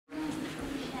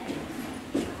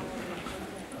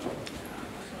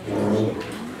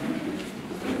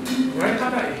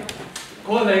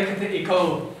Correct equal.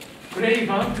 Gradient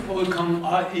outcome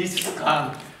is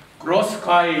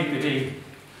cross-guide.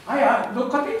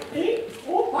 Look at it.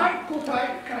 Oh my God,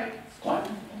 squat.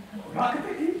 Look at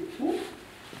it.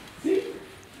 See?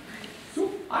 So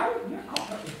I look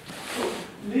at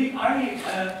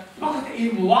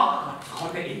it. Walk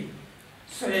at it.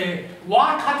 Say,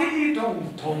 walk at it.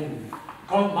 Don't.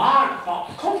 Come on,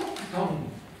 come.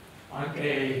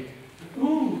 Okay.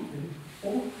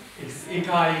 It's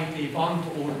egal, die Wand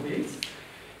oben ist.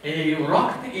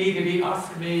 Rockte wie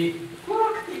ask me,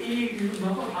 rockte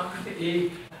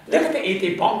legte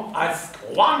die Bank als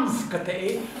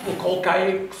squanskate,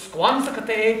 kokai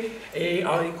squanskate,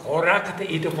 rockte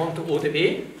die Wand oben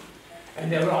weh. Und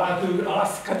der Radu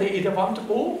askte die Wand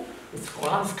oben,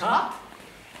 squanskat,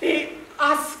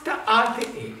 askte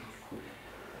ate.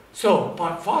 So,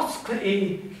 but was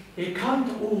kann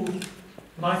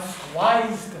my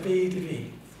SCHWARZE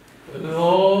baby.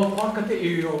 No, fuck the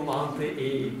ear, man,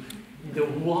 the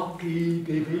wacky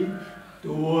baby,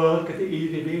 the work at the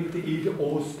baby, the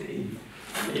ost.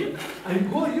 I'm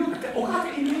going to look at the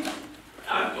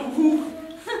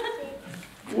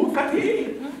who cut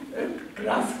it?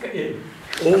 Grass.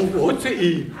 Oh, what's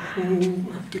it?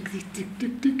 Tick.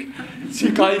 She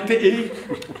got it.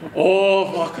 Oh,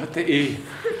 fuck at the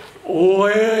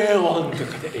well, on the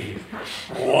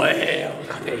well,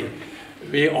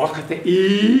 we are at the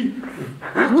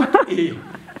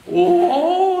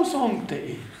oh,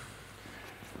 something.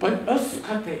 But us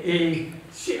at the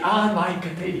she are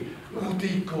like the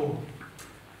Rudico.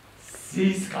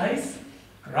 These guys,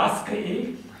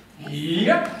 Raske,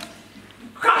 yep,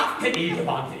 crack the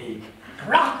one,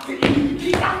 crack the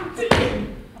gigante.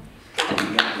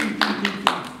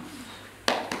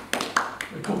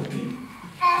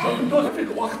 Don't think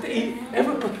what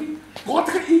everybody, what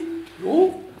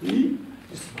no, he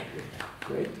is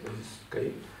great, is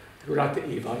great. You like the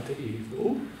Eve, want the Eve,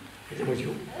 no? It was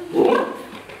you. No,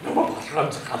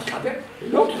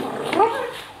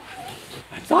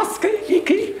 that's good,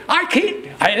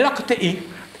 I look at the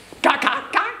Eve.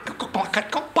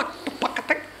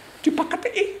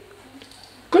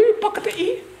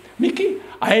 Mickey,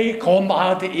 I come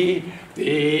out the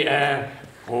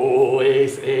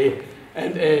always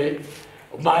and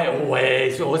my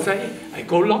way, so I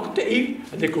go lock the E,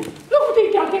 and they go, look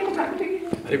at the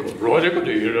and they go, roger,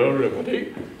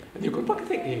 and you go back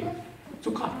the E.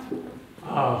 So cut.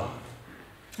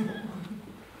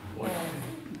 What?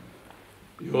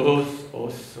 Yours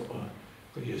also,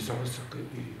 yours also could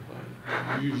be,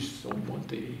 use someone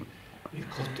the E. You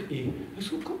got the E.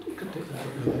 So got the E. Got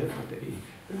the E.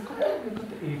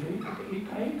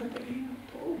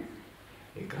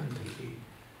 Ik kan het eten.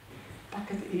 Pak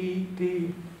het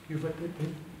eten. Je wat het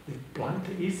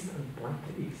planten is en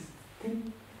planten is.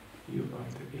 Je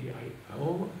want het eten.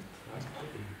 Oh, het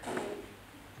eten.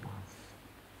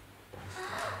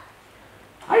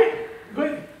 Hey,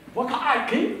 good. Wat ga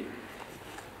ik doen?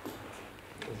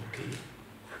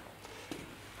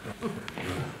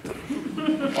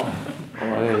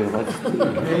 Oh, wat is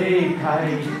dit? Nee,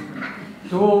 kijk.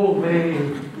 Zo, nee.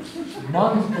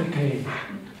 Manspake.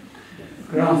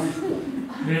 Grass,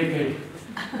 reggae,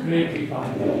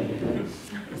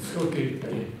 it's okay.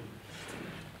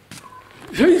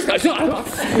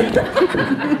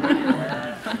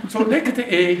 So lekker de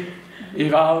E,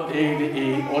 Ival E, de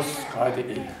E, Oscar de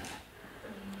E.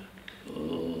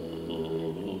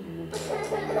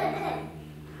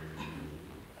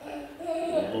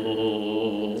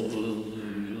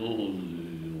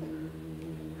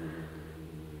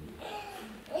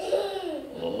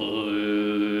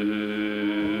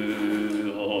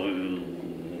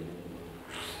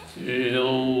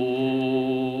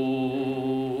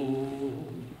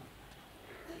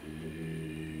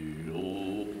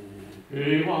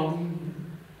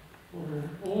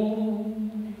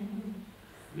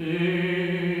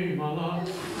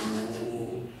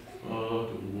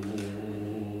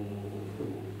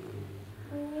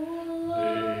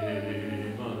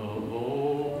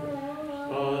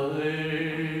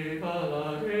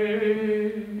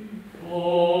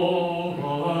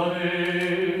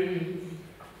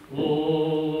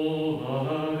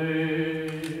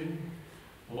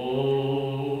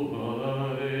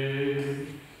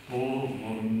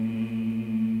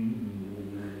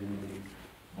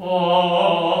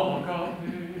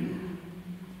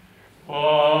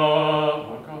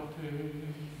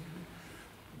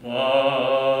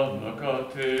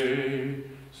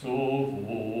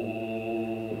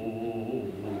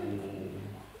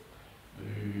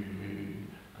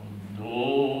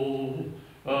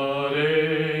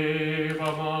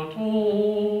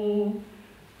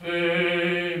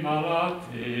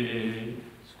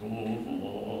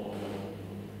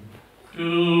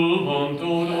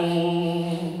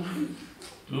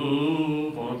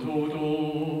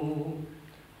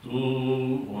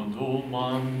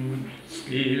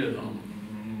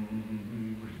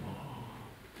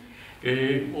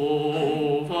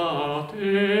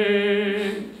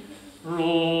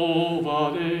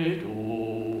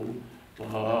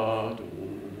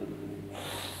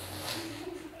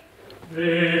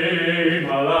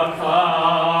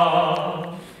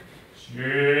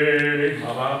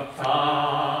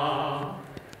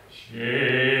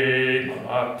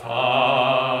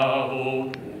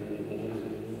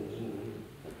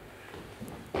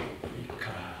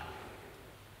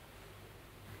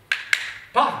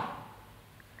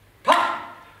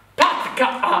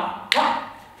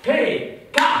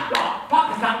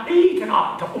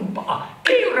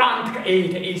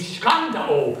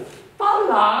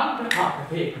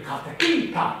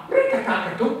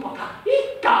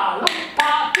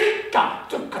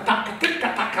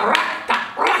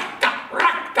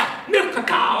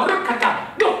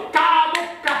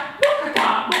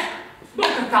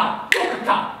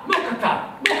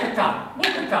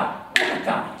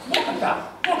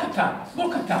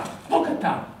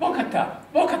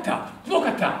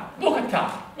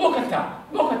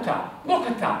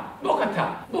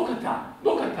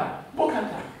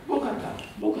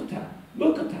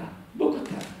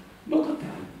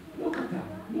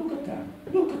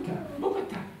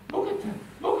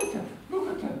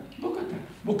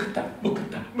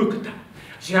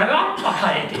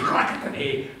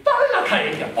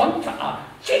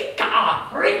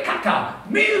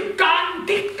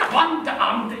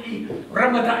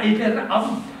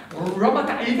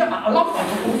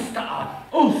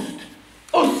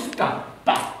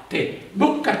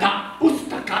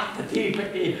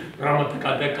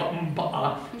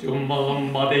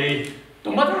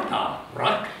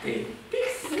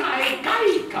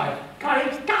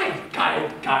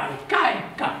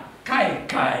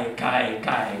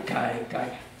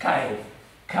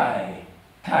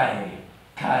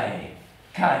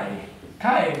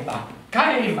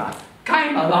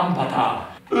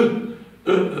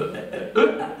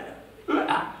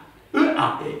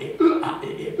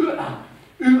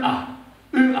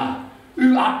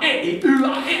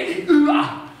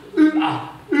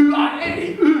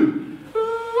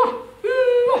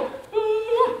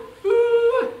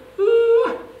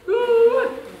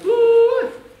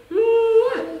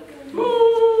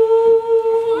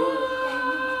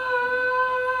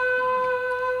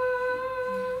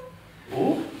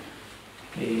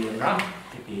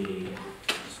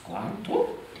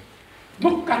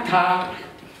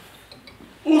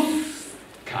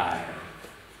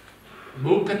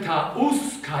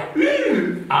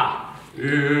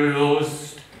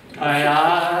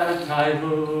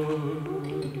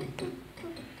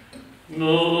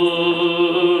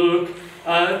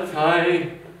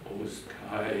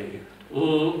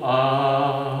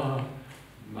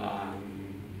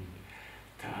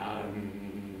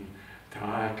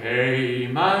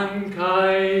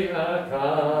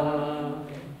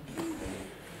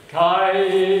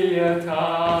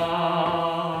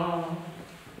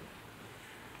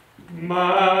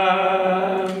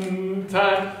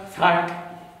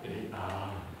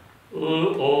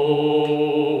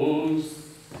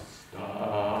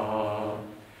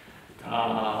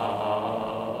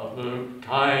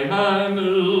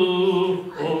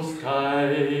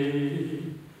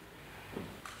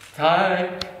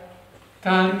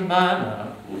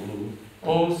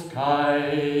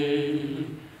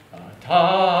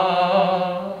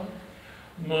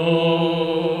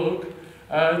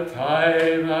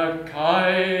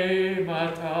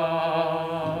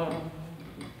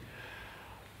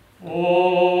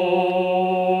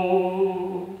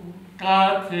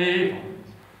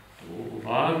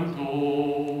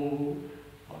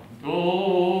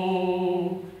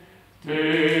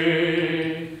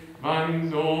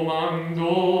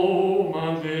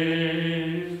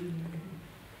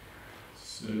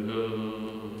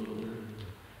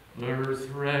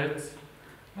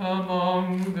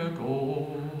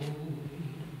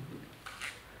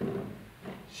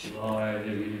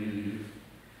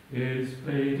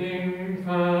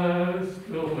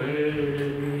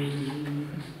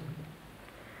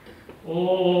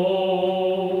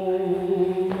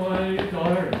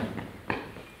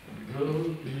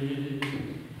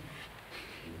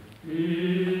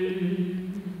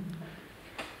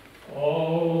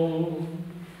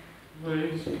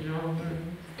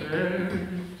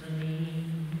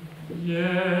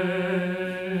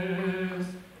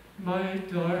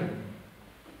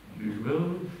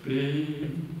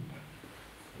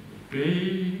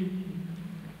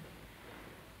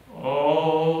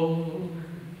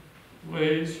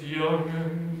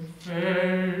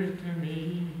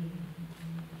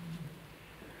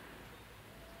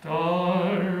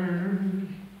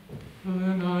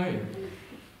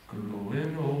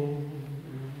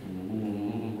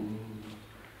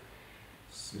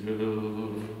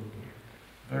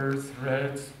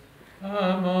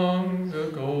 among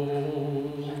the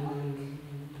gold.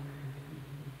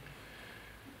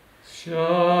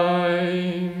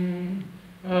 Shine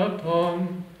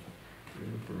upon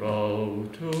your brow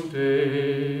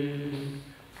today.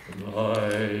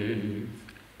 Life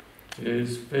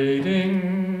is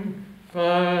fading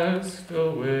fast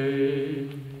away.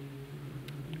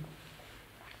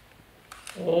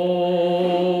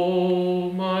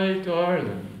 Oh, my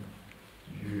darling,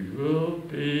 you will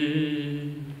be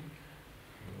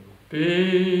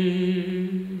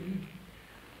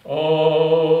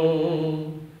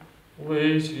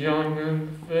always young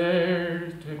and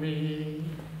fair to me.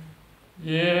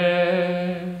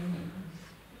 Yes,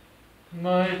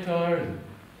 my darling,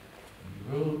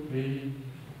 you will be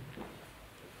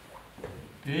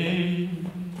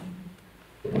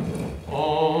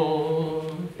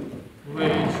always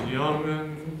young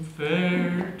and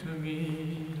fair to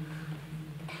me.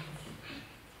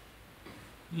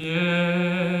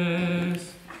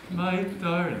 Yes, my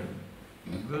darling,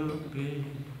 you will be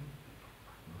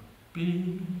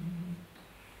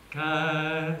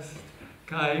cast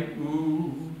kai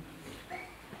u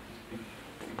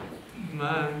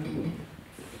man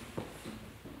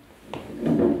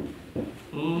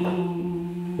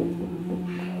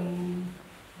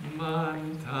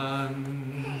mantan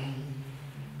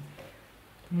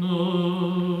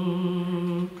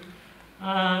nuk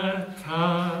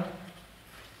atakas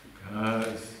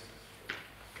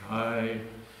kai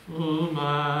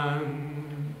uman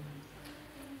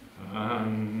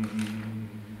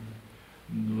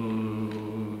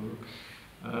nuk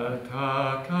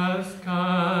atakas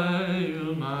kai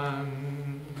uman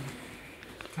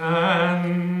tan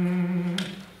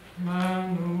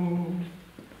manu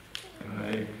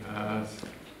kai kas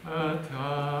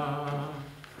ata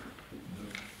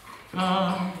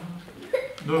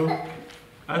nuk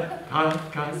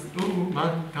atakas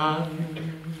umantan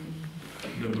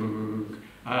nuk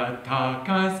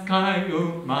atakas kai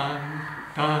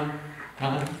umantan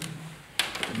tan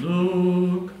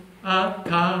nuk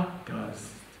atakas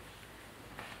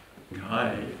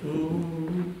kai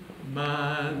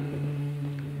uman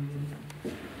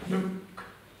nuk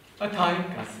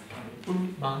atakas kai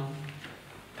uman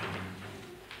tan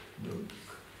nuk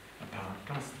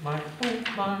atakas mai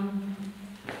uman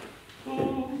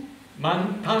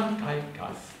mantan kai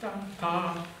kastata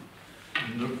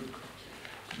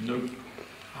nuk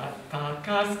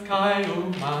atakas kai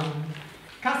uman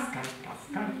kas kai kas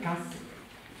kai kas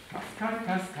kas kai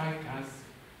kas kai kas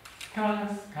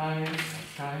kas kai kas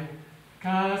kai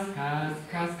kas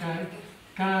kas kai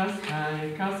kas kai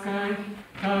kas kai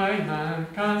kai man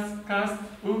kas kas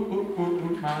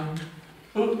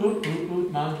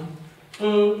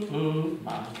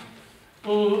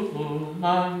man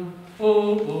man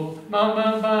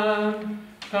man man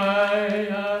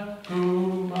kaya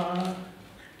kuma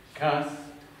kas.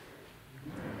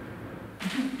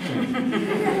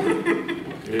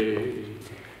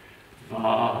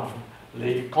 Va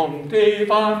le conte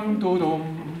bandodum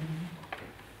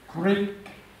cric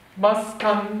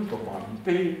mascando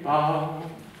vante va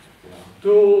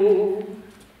do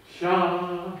sha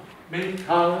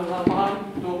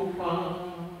mentalamando va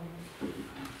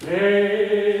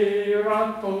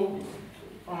rato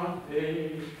ate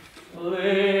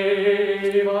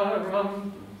levaram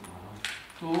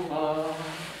tu va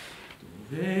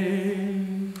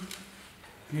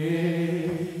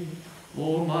che o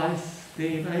mais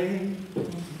teve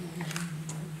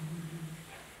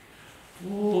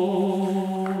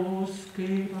o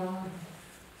skeva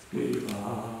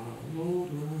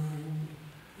lodo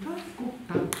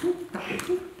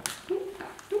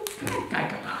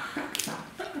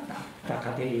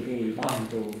takate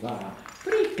vanto va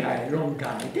frica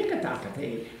longa tekate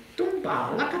tumba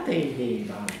lakate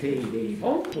va te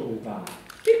vonto va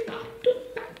tika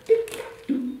tutta tika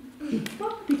tu pa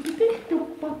tika tu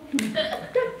pa tu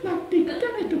la tika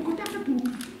tu kota tu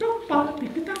pa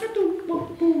tika tu pa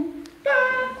pu pa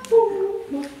pu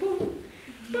pa pu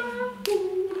pa pu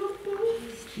pa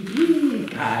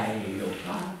kai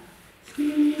yoka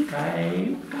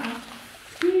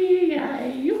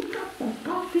pa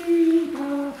katika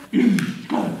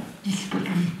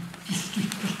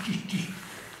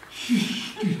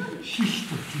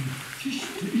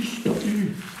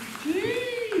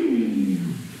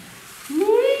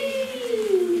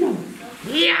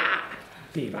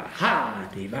Diva, ha,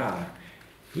 diva,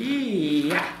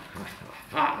 ya,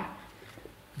 ha,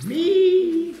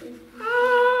 mi,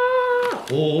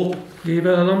 oh,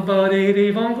 diva lompade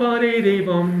di bom,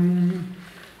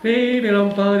 baby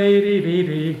lompade di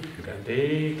baby,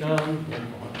 cante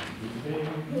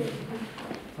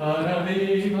para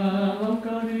viva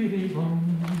lompade di bom,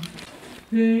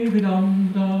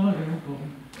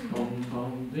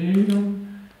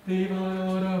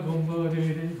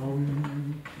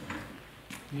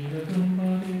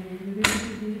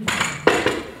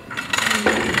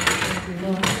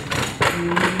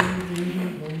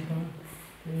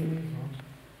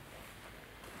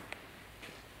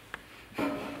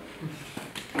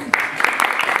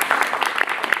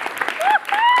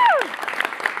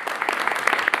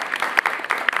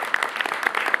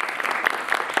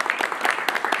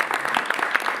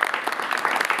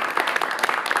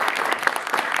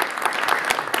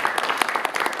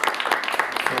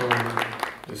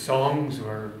 The songs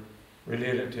were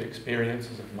related to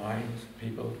experiences of mine,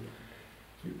 people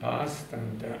who passed,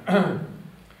 and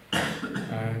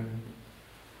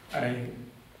I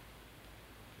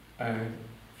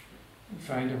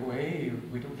find a way.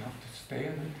 We don't have to stay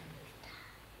in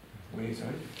it. Ways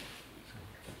out.